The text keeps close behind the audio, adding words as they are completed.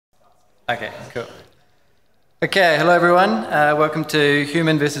Okay, cool. Okay, hello everyone. Welcome to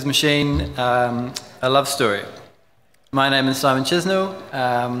Human versus Machine, a love story. My name is Simon Chisnall,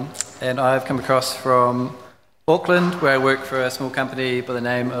 and I've come across from Auckland, where I work for a small company by the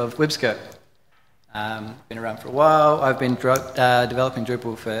name of Webscope. Been around for a while. I've been developing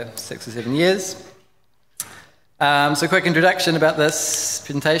Drupal for 6 or 7 years. So a quick introduction about this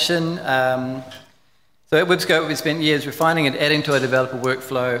presentation. So at Webscope, we spent years refining and adding to our developer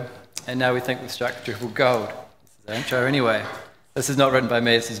workflow, and now we think we've struck Drupal gold. This is the intro anyway. This is not written by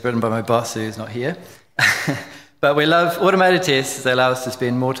me, this is written by my boss who's not here. But we love automated tests as they allow us to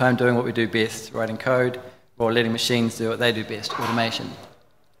spend more time doing what we do best, writing code, or letting machines do what they do best, automation.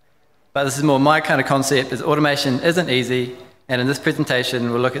 But this is more my kind of concept, is automation isn't easy, and in this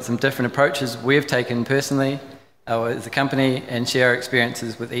presentation we'll look at some different approaches we've taken personally, or as a company, and share our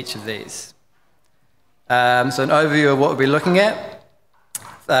experiences with each of these. So an overview of what we'll be looking at.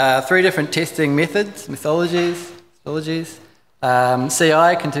 3 different testing methodologies.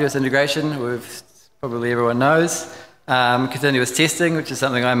 CI, continuous integration, which probably everyone knows. Continuous testing, which is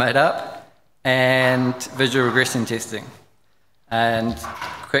something I made up. And visual regression testing. And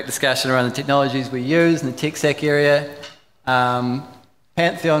quick discussion around the technologies we use in the tech stack area.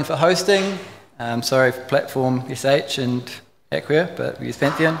 Pantheon for hosting. Sorry for platform SH and Acquia, but we use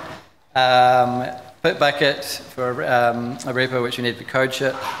Pantheon. Bitbucket for a repo which we need for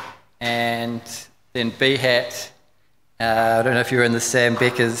Codeship, and then Behat. I don't know if you were in the Sam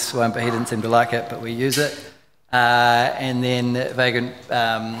Becker's one, but he didn't seem to like it, but we use it. And then Vagrant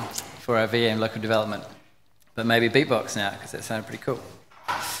for our VM local development, but maybe Beatbox now, because that sounded pretty cool.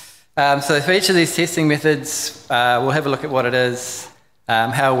 So for each of these testing methods, we'll have a look at what it is,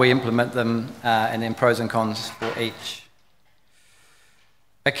 how we implement them, and then pros and cons for each.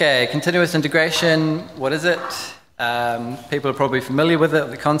 Okay, continuous integration, what is it? People are probably familiar with it,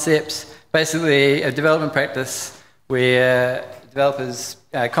 the concepts. Basically, a development practice where developers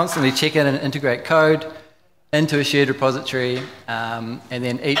constantly check in and integrate code into a shared repository, and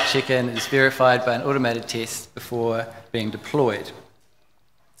then each check-in is verified by an automated test before being deployed.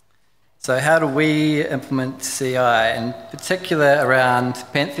 So how do we implement CI, in particular around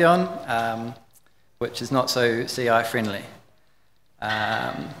Pantheon, which is not so CI friendly?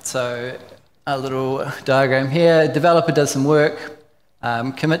 So a little diagram here. A developer does some work,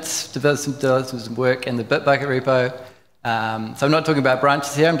 commits, does some work in the Bitbucket repo. So I'm not talking about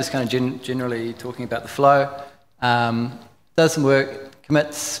branches here, I'm just kind of generally talking about the flow. Does some work,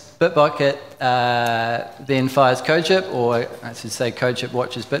 commits Bitbucket, then fires Codeship, or I should say Codeship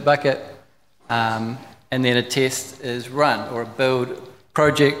watches Bitbucket, and then a test is run, or a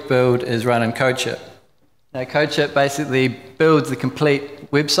project build is run in Codeship. Now, Codeship basically builds the complete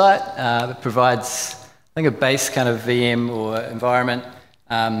website. It provides, I think, a base kind of VM or environment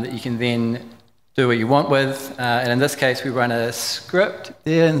that you can then do what you want with. And in this case, we run a script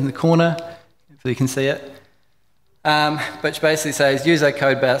there in the corner, if you can see it, which basically says use a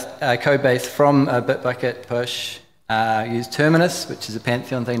code base from a Bitbucket push, use Terminus, which is a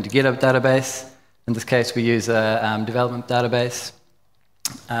Pantheon thing to get a database. In this case, we use a development database.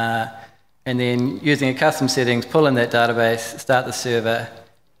 And then using a custom settings, pull in that database, start the server,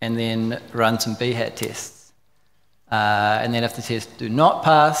 and then run some Behat tests. And then if the tests do not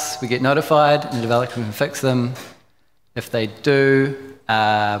pass, we get notified, and the developer can fix them. If they do,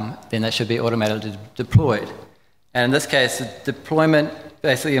 then they should be automatically deployed. And in this case, the deployment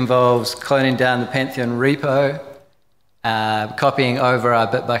basically involves cloning down the Pantheon repo, copying over our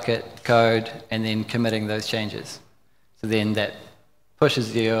Bitbucket code, and then committing those changes. So then that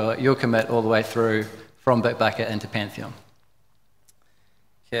pushes your commit all the way through from Bitbucket into Pantheon.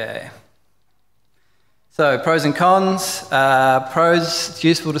 Okay. So pros and cons. Pros, it's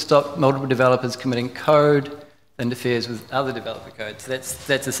useful to stop multiple developers committing code that interferes with other developer code. So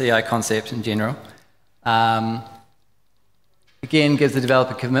that's a CI concept in general. Again, gives the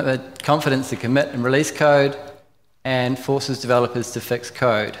developer confidence to commit and release code, and forces developers to fix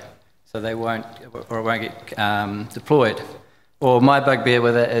code so they won't get deployed. Or my bugbear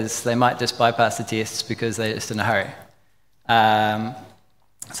with it is they might just bypass the tests because they're just in a hurry.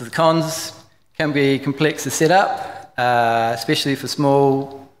 So the cons can be complex to set up, especially for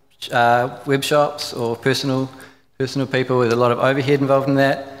small web shops or personal people with a lot of overhead involved in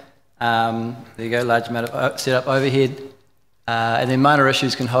that. There you go, large amount of setup overhead. And then minor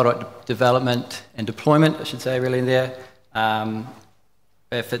issues can hold up development and deployment, I should say, really in there.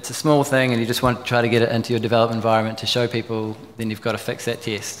 If it's a small thing and you just want to try to get it into your development environment to show people, then you've got to fix that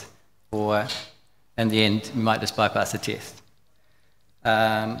test. Or in the end, you might just bypass the test.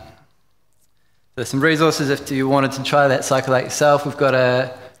 There's some resources if you wanted to try that cycle out yourself. We've got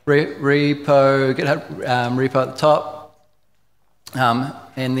a repo, GitHub repo at the top,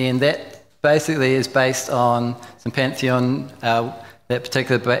 and then that basically is based on some Pantheon, that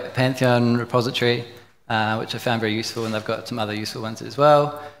particular Pantheon repository, which I found very useful, and they've got some other useful ones as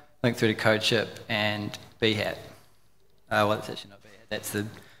well. Link through to Codeship and Behat. Well, that's actually not Behat, that's the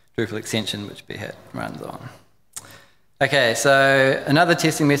Drupal extension which Behat runs on. Okay, so another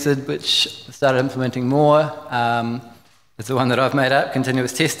testing method which I started implementing more is the one that I've made up,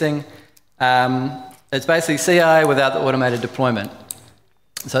 continuous testing. It's basically CI without the automated deployment.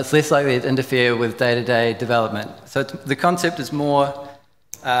 So it's less likely to interfere with day-to-day development. So the concept is more,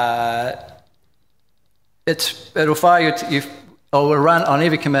 it'll fire it'll run on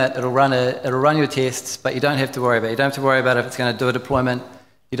every commit, it'll run your tests, but you don't have to worry about it. You don't have to worry about if it's going to do a deployment.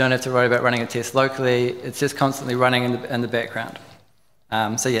 You don't have to worry about running a test locally. It's just constantly running in the background.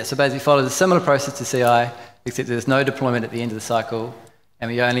 So basically follows a similar process to CI, except there's no deployment at the end of the cycle, and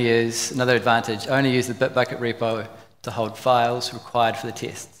we only use, another advantage, only use the Bitbucket repo to hold files required for the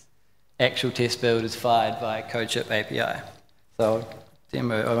tests. Actual test build is fired by Codeship API. So I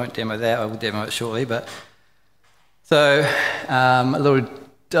won't demo that, I will demo it shortly, but so a little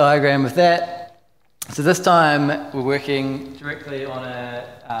diagram of that. So this time we're working directly on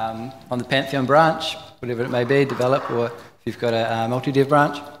the Pantheon branch, whatever it may be, develop, or if you've got a multi-dev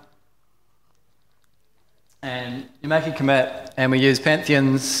branch. And you make a commit, and we use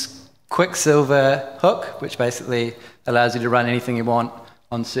Pantheon's Quicksilver hook, which basically allows you to run anything you want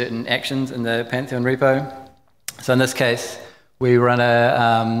on certain actions in the Pantheon repo. So in this case, we run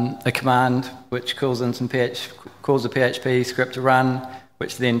a command which calls in calls a PHP script to run,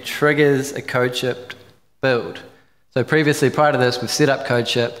 which then triggers a Codeship build. So previously, prior to this, we've set up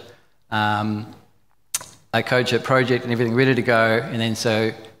Codeship, a Codeship project and everything ready to go, and then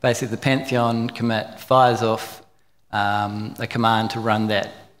so basically the Pantheon commit fires off a command to run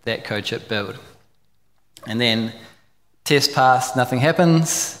that Codeship build. And then test passed, nothing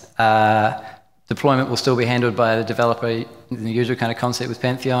happens. Deployment will still be handled by the developer in the usual kind of concept with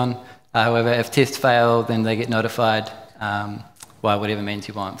Pantheon. However, if tests fail, then they get notified by whatever means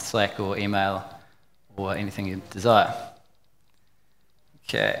you want, Slack or email or anything you desire.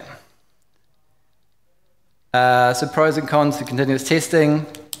 Okay. So pros and cons to continuous testing.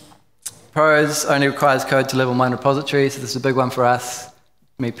 Pros only requires code to level 1 repository, so this is a big one for us.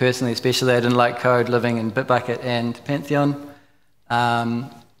 Me personally, especially, I didn't like code living in Bitbucket and Pantheon.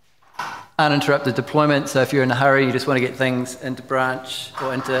 Uninterrupted deployment, so if you're in a hurry, you just want to get things into branch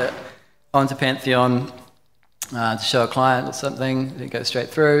or onto Pantheon to show a client or something, it goes straight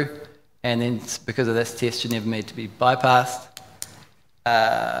through, and then because of this, test should never need to be bypassed.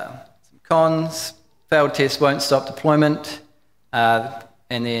 Some cons, failed tests won't stop deployment, and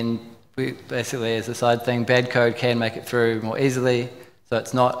then basically as a side thing, bad code can make it through more easily, so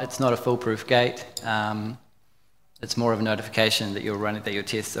it's not a foolproof gate. It's more of a notification that that your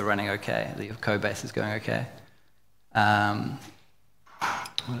tests are running okay, that your code base is going okay.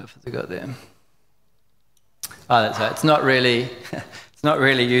 What else have I got there? Oh, that's right. It's not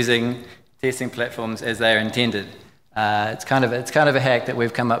really using testing platforms as they are intended. It's kind of a hack that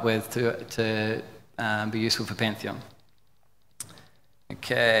we've come up with to be useful for Pantheon.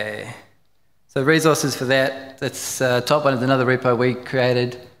 Okay. So resources for that. That's top one is another repo we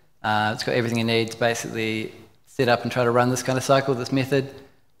created. It's got everything you need to basically set up and try to run this kind of cycle, this method,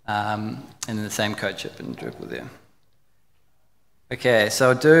 and then the same Codeship and Drupal there. Okay, so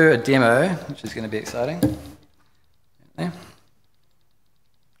I'll do a demo, which is going to be exciting. Okay.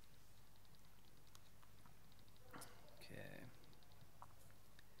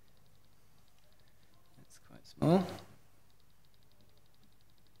 It's quite small.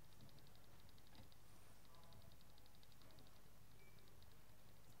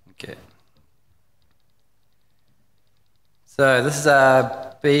 Okay. So this is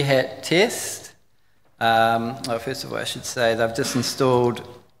our Behat test. First of all, I should say that I've just installed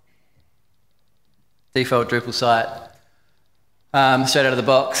default Drupal site straight out of the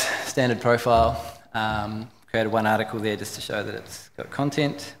box, standard profile. Created one article there just to show that it's got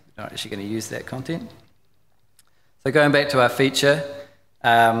content. We're not actually going to use that content. So going back to our feature,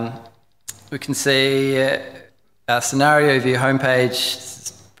 we can see our scenario view homepage.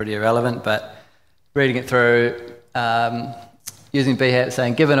 It's pretty irrelevant, but reading it through, using Behat,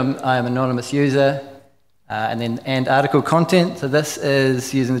 saying given I am an anonymous user, and article content. So this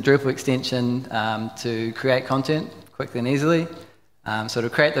is using the Drupal extension to create content quickly and easily. So to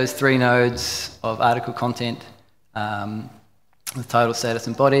create those 3 nodes of article content with title, status,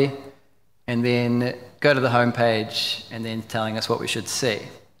 and body, and then go to the home page and then telling us what we should see.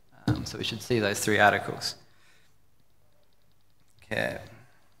 So we should see those 3 articles. Okay.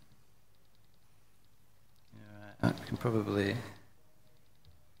 can probably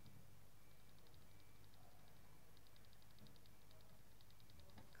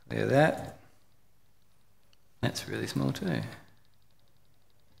clear that. That's really small too.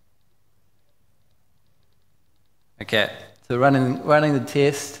 Okay, so running the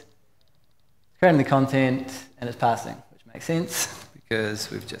test, creating the content, and it's passing, which makes sense because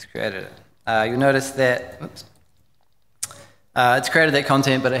we've just created it. You'll notice that it's created that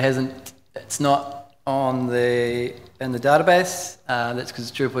content, but it's not in the database. That's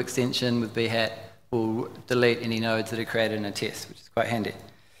because Drupal extension with Behat will delete any nodes that are created in a test, which is quite handy.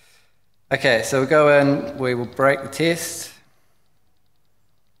 Okay, so we'll go in, we will break the test.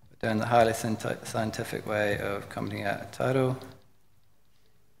 We're doing the highly scientific way of commenting out a title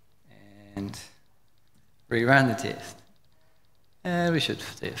and rerun the test. And we should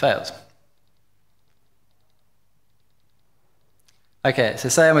see it fails. Okay, so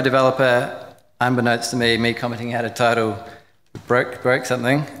say I'm a developer, unbeknownst to me commenting out a title broke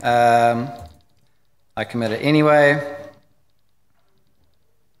something. I commit it anyway.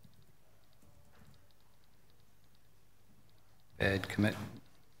 Bad commit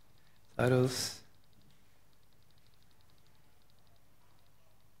titles.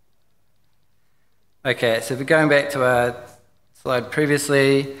 Okay, so if we're going back to our slide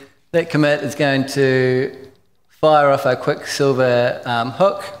previously, that commit is going to fire off our Quicksilver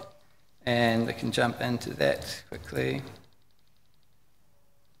hook, and we can jump into that quickly.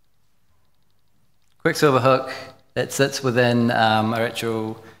 Quicksilver hook, that sits within our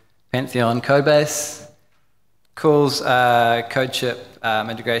actual Pantheon codebase, calls Codeship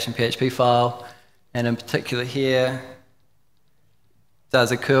integration PHP file, and in particular here,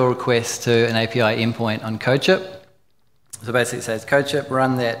 does a curl request to an API endpoint on Codeship. So basically it says, Codeship,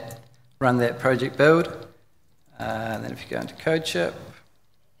 run that project build. And then if you go into Codeship,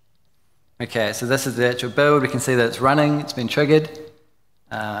 okay, so this is the actual build. We can see that it's running, it's been triggered,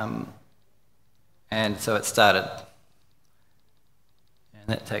 and so it started. And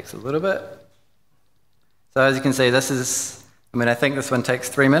that takes a little bit. So as you can see, I think this one takes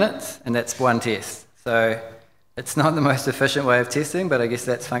 3 minutes, and that's one test. So it's not the most efficient way of testing, but I guess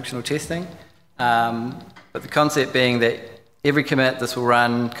that's functional testing. But the concept being that every commit, this will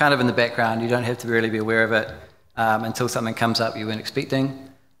run kind of in the background. You don't have to really be aware of it until something comes up you weren't expecting.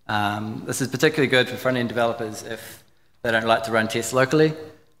 This is particularly good for front-end developers if they don't like to run tests locally.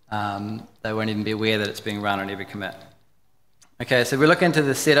 They won't even be aware that it's being run on every commit. Okay, so we look into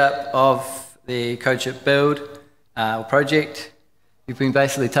the setup of the Codeship build or project. You can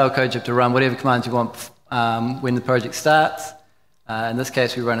basically tell Codeship to run whatever commands you want when the project starts. In this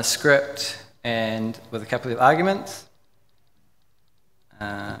case, we run a script and with a couple of arguments.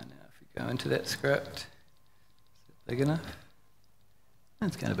 Now if we go into that script, is it big enough?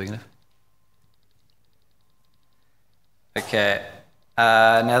 It's kind of big enough. Okay,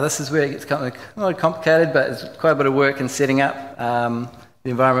 now this is where it gets kind of not complicated, but it's quite a bit of work in setting up the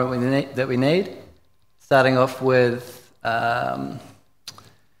environment that we need. Starting off with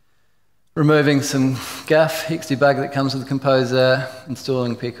removing some guff, hex debug that comes with the composer,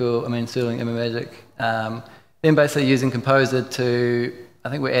 installing installing ImageMagick. Then basically using composer to, I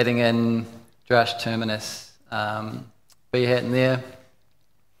think we're adding in Drush, Terminus, Behat in there.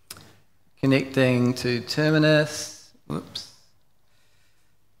 Connecting to Terminus, whoops.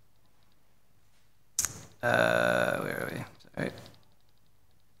 Where are we? Sorry.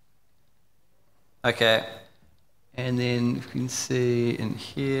 Okay, and then you can see in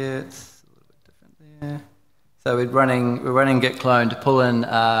here, it's a little bit different there. So we're running git clone to pull in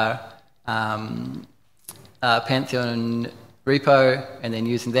our Pantheon repo, and then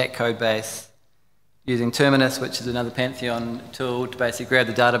using that code base, using Terminus, which is another Pantheon tool, to basically grab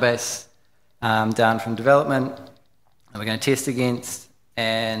the database down from development, and we're going to test against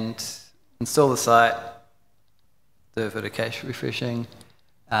and install the site, do a bit of cache refreshing,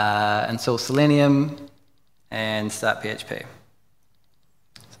 install Selenium, and start PHP.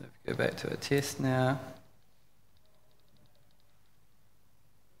 So if we go back to a test now,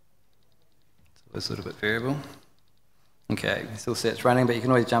 it's always a little bit variable. Okay, you can still see it's running, but you can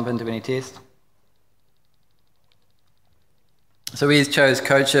always jump into any test. So we chose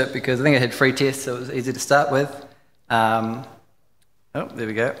Codeship because I think it had free tests, so it was easy to start with. Oh, there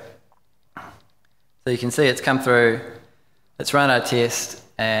we go. So you can see it's come through, it's run our test,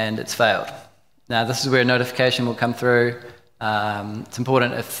 and it's failed. Now this is where a notification will come through. It's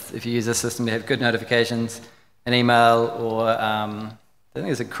important if you use this system to have good notifications, an email, or I think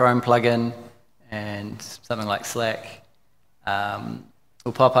there's a Chrome plugin and something like Slack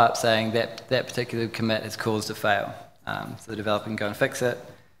will pop up saying that that particular commit has caused a fail. So the developer can go and fix it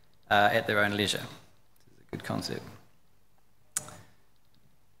at their own leisure. It's a good concept.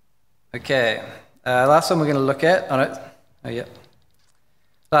 Okay, last one we're going to look at, last thing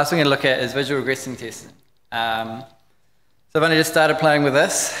we're going to look at is visual regressing testing. So I've only just started playing with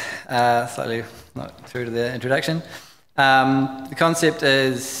this, slightly not through to the introduction. The concept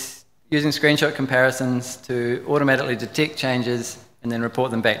is using screenshot comparisons to automatically detect changes and then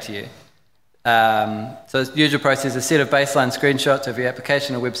report them back to you. So the usual process is a set of baseline screenshots of your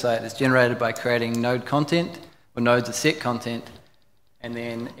application or website is generated by creating node content or nodes of set content, and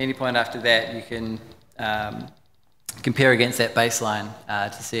then any point after that you can compare against that baseline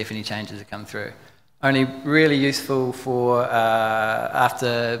to see if any changes have come through. Only really useful for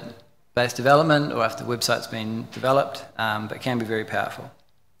after base development or after the website's been developed, but can be very powerful.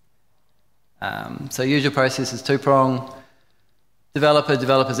 So usual process is two-prong.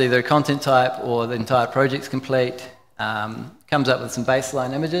 Developers either a content type or the entire project's complete, comes up with some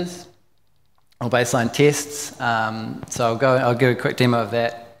baseline images or baseline tests. So I'll give a quick demo of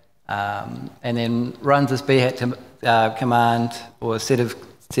that, and then runs this Behat command or a set of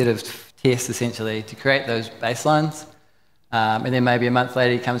tests essentially to create those baselines. And then maybe a month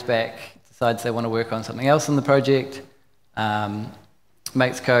later he comes back, decides they want to work on something else in the project,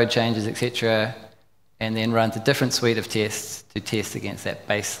 makes code changes, etc., and then runs a different suite of tests to test against that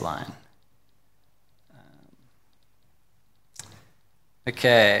baseline.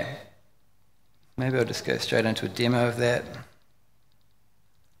 Okay, maybe I'll just go straight into a demo of that.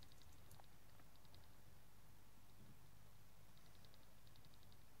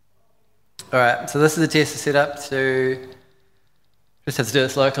 All right, so this is the test set up to, just have to do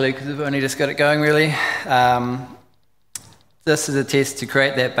this locally because we've only just got it going really. This is a test to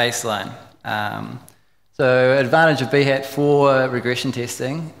create that baseline. So advantage of Behat for regression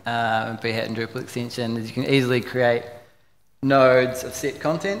testing, Behat and Drupal extension, is you can easily create nodes of set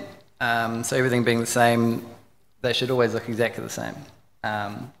content. So everything being the same, they should always look exactly the same.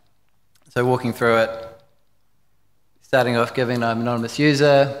 So walking through it, starting off giving an anonymous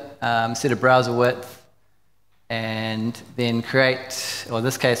user, set a browser width, and then create, or in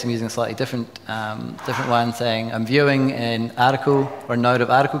this case I'm using a slightly different one, saying I'm viewing an article or a node of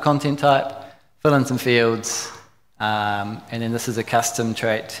article content type, fill in some fields, and then this is a custom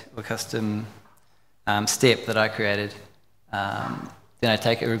trait or custom step that I created. Then I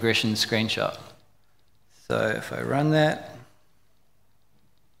take a regression screenshot. So if I run that,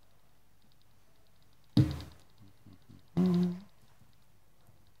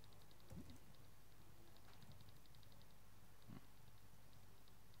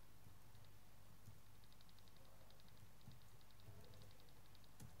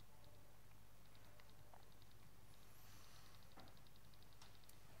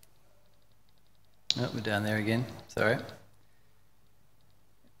 oh, we're down there again, sorry.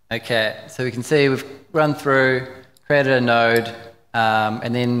 Okay, so we can see we've run through, created a node,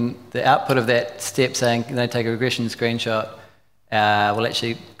 and then the output of that step saying, can I take a regression screenshot, will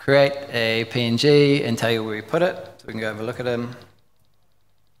actually create a PNG and tell you where we put it. So we can go have a look at them.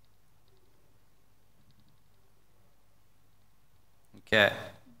 Okay,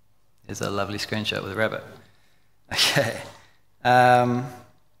 here's a lovely screenshot with a rabbit. Okay.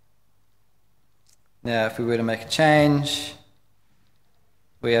 Now if we were to make a change,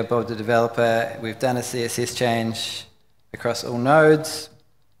 we are Bob the developer, we've done a CSS change across all nodes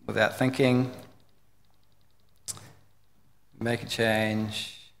without thinking. Make a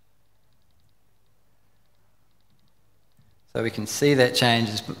change. So we can see that change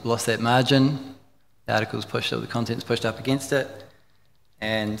has lost that margin. The article's pushed up, the content's pushed up against it,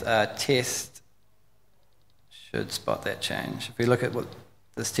 and our test should spot that change. If we look at what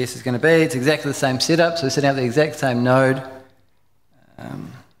this test is going to be, it's exactly the same setup, so we're setting up the exact same node.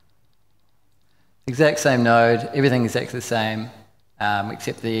 Exact same node, everything exactly the same,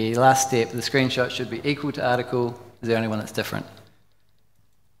 except the last step, the screenshot should be equal to article, is the only one that's different.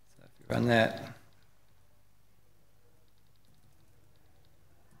 So if you run that,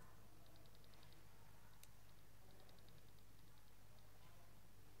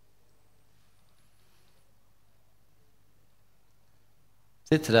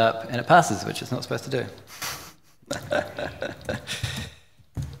 sets it up, and it passes, which it's not supposed to do.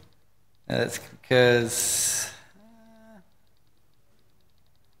 That's because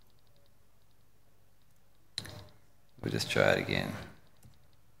we'll just try it again.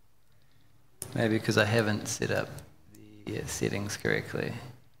 Maybe because I haven't set up the settings correctly.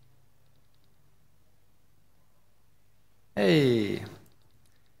 Hey.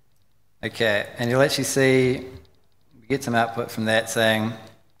 Okay, and you'll actually see we get some output from that saying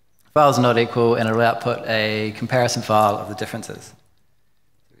files are not equal, and it'll output a comparison file of the differences.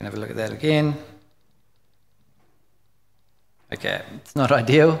 We can have a look at that again. Okay, it's not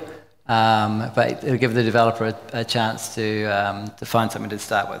ideal, but it'll give the developer a chance to find something to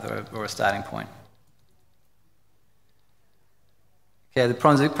start with or a starting point. Okay, the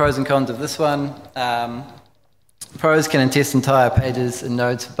pros and cons of this one. Pros can test entire pages and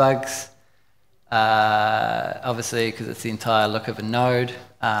nodes for bugs, obviously because it's the entire look of a node.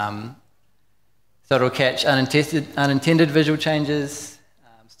 So it'll catch unintended visual changes.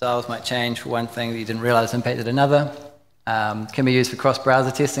 Styles might change for one thing that you didn't realize impacted another. Can be used for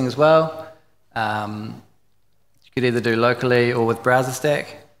cross-browser testing as well. You could either do locally or with BrowserStack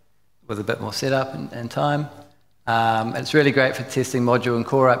with a bit more setup and time. It's really great for testing module and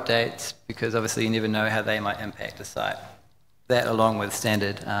core updates because obviously you never know how they might impact a site. That along with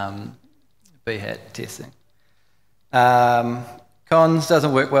standard Behat testing. Cons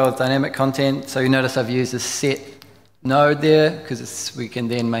doesn't work well with dynamic content, so you notice I've used a set node there because we can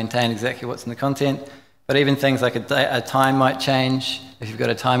then maintain exactly what's in the content. But even things like a time might change if you've got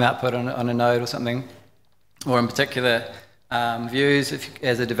a time output on a node or something, or in particular views.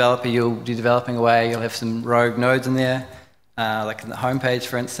 As a developer, you'll be developing away, you'll have some rogue nodes in there, like in the home page,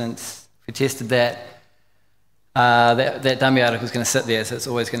 for instance. If we tested that, that dummy article is going to sit there, so it's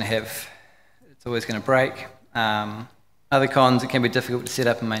always going to break. Other cons, it can be difficult to set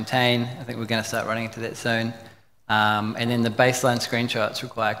up and maintain. I think we're going to start running into that soon. And then the baseline screenshots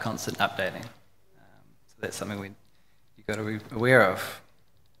require constant updating. So that's something you've got to be aware of.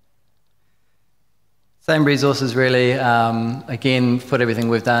 Same resources really. Again, put everything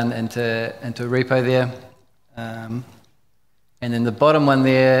we've done into a repo there. And then the bottom one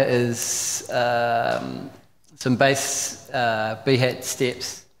there is some base Behat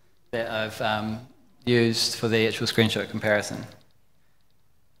steps that I've used for the actual screenshot comparison.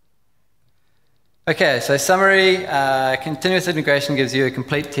 Okay, so summary. Continuous integration gives you a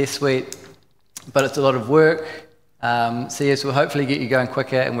complete test suite, but it's a lot of work. CS will hopefully get you going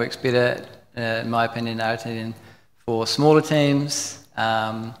quicker and works better, in my opinion, for smaller teams.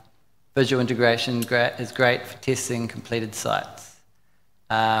 Visual integration is great for testing completed sites.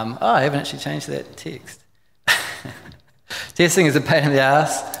 I haven't actually changed that text. Testing is a pain in the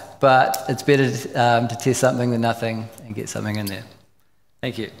ass, but it's better to test something than nothing and get something in there.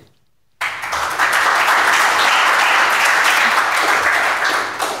 Thank you.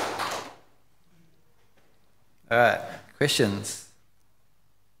 All right, questions?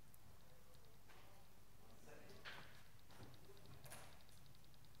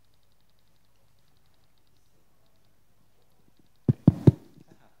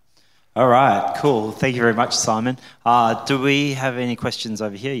 All right, cool. Thank you very much, Simon. Do we have any questions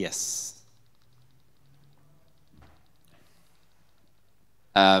over here? Yes.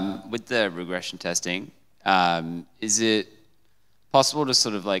 With the regression testing, is it possible to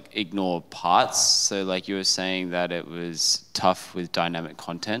sort of like ignore parts? So like you were saying that it was tough with dynamic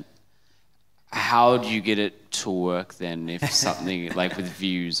content. How do you get it to work then if something like with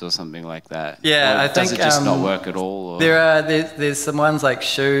views or something like that? Yeah, I think does it just not work at all? Or? There's some ones like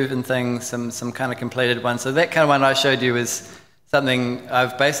Shuv and things, some kind of completed ones. So that kind of one I showed you was something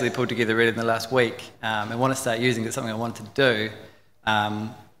I've basically pulled together really in the last week and want to start using. It's something I want to do.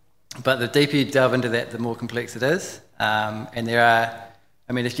 But the deeper you delve into that, the more complex it is. And there are,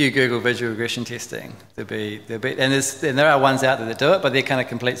 I mean, if you Google visual regression testing, and there are ones out there that do it, but they're kind of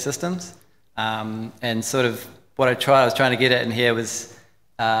complete systems. And sort of what I was trying to get at in here was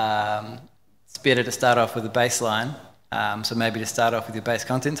it's better to start off with a baseline. So maybe to start off with your base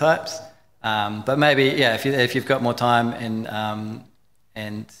content types. But maybe, yeah, if you've got more time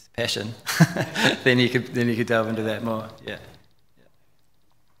and passion, then you could delve into that more. Yeah.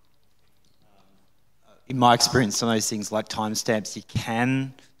 In my experience, some of those things like timestamps, you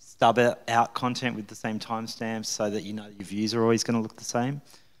can stub out content with the same timestamps so that you know your views are always going to look the same.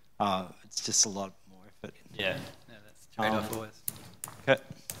 It's just a lot more effort. Yeah, that's trade-off always. Okay.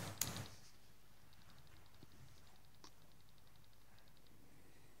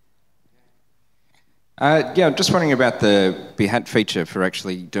 Yeah, I'm just wondering about the Behat feature for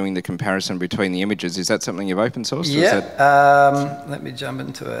actually doing the comparison between the images. Is that something you've open sourced? Yeah, let me jump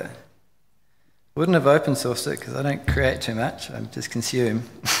into it. Wouldn't have open sourced it because I don't create too much, I just consume.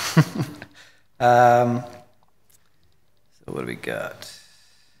 So what do we got?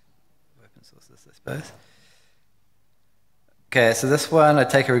 Open source this, I suppose. Okay, so this one, I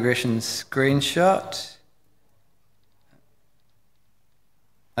take a regression screenshot.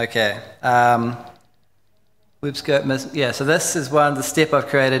 Okay. Webscope, yeah, so this is the step I've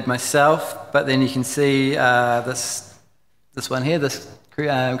created myself, but then you can see this one here, this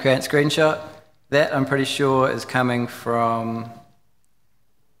create screenshot. That I'm pretty sure is coming from,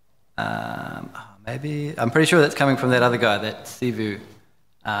 I'm pretty sure that's coming from that other guy, that Sivu.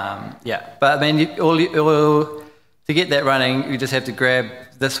 Yeah, but I mean, to get that running, you just have to grab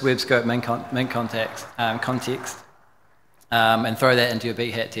this Webscope min context, and throw that into your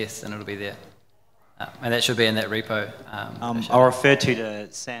Behat test, and it'll be there. And that should be in that repo. I'll refer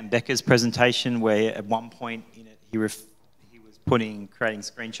to Sam Becker's presentation, where at one point in it he was creating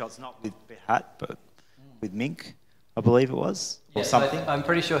screenshots, not with Behat, but with Mink, I believe it was, or something. So I'm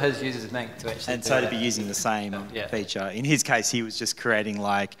pretty sure his uses Mink to actually. And so to be using the same feature. In his case, he was just creating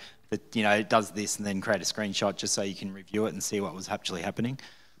like it does this and then create a screenshot just so you can review it and see what was actually happening.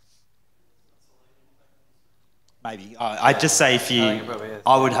 Maybe. I'd just say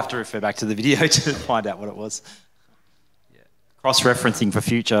I would have to refer back to the video to find out what it was. Yeah. Cross-referencing for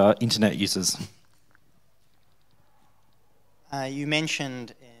future internet users. You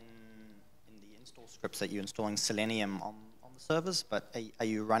mentioned in the install scripts that you're installing Selenium on the servers, but are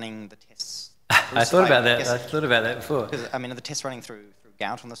you running the tests? I thought about that. I thought about that before. I mean, are the tests running through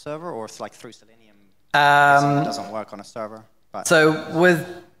Gout on the server, or it's like through Selenium? It doesn't work on a server. But so with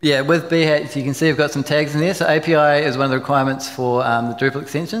Behat, you can see I've got some tags in there. So API is one of the requirements for the Drupal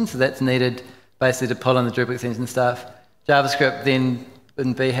extension. So that's needed basically to pull in the Drupal extension stuff. JavaScript then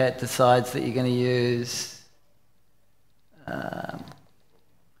in Behat decides that you're going to use.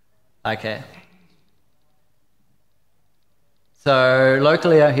 Okay. So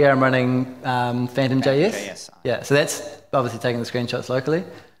locally out here, I'm running Phantom.js. Yeah, so that's obviously taking the screenshots locally.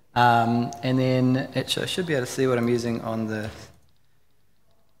 And then I should be able to see what I'm using on the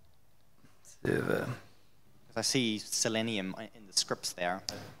server. I see Selenium in the scripts there.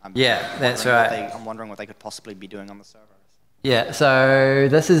 That's right. I'm wondering what they could possibly be doing on the server. Yeah, so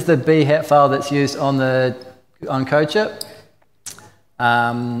this is the Behat file that's used on Codeship.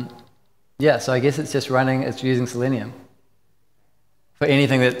 Yeah, so I guess it's just running. It's using Selenium for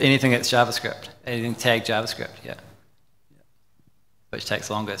anything that's JavaScript, anything tagged JavaScript. Yeah. Which takes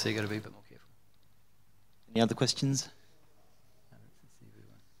longer, so you've got to be a bit more careful. Any other questions?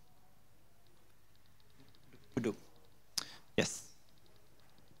 Yes.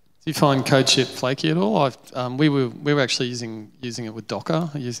 Do you find Codeship flaky at all? We were actually using it with Docker,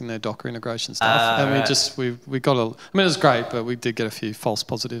 using their Docker integration stuff, and we got a. I mean, it was great, but we did get a few false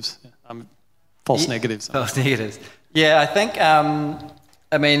positives, false negatives. False negatives. Yeah, I think.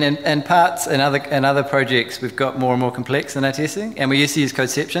 I mean, in parts and other projects, we've got more and more complex in our testing, and we used to use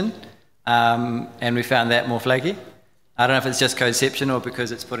Codeception, and we found that more flaky. I don't know if it's just Codeception or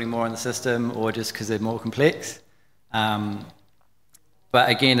because it's putting more in the system, or just because they're more complex. But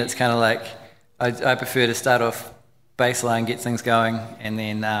again, it's kind of like I prefer to start off baseline, get things going, and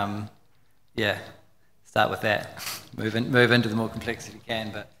then start with that. Move into the more complex if you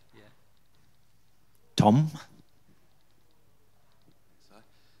can. But yeah. Tom.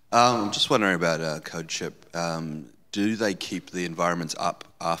 I'm just wondering about Codeship. Do they keep the environments up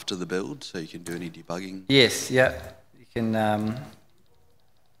after the build so you can do any debugging? Yes, yeah. You can,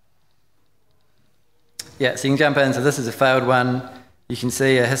 so you can jump in. So this is a failed one. You can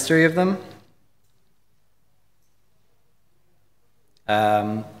see a history of them.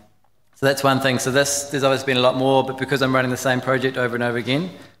 So that's one thing. So there's obviously been a lot more, but because I'm running the same project over and over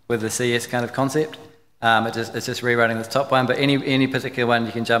again with the CS kind of concept, it's just rewriting this top one, but any particular one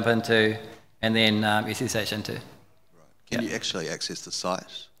you can jump into and then SSH into. Right. Can you actually access the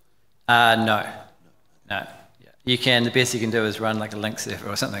site? No. Yeah. You can. The best you can do is run like a link server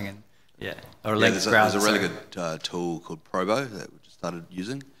or something, and or a link browser. There's a really good tool called Probo that we just started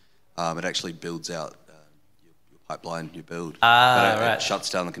using. It actually builds out your pipeline, your build. But it shuts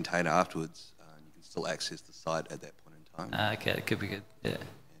down the container afterwards, and you can still access the site at that point in time. Okay, it could be good.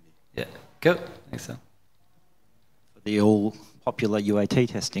 Yeah. Cool. Thanks, so. The all popular UAT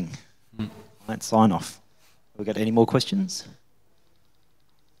testing. Client sign off. Have we got any more questions?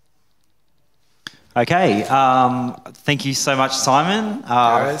 Okay. Thank you so much, Simon.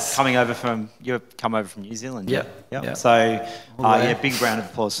 You've come over from New Zealand. Yeah. So big round of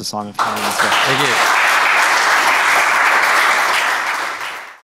applause for Simon for coming as well. Thank you.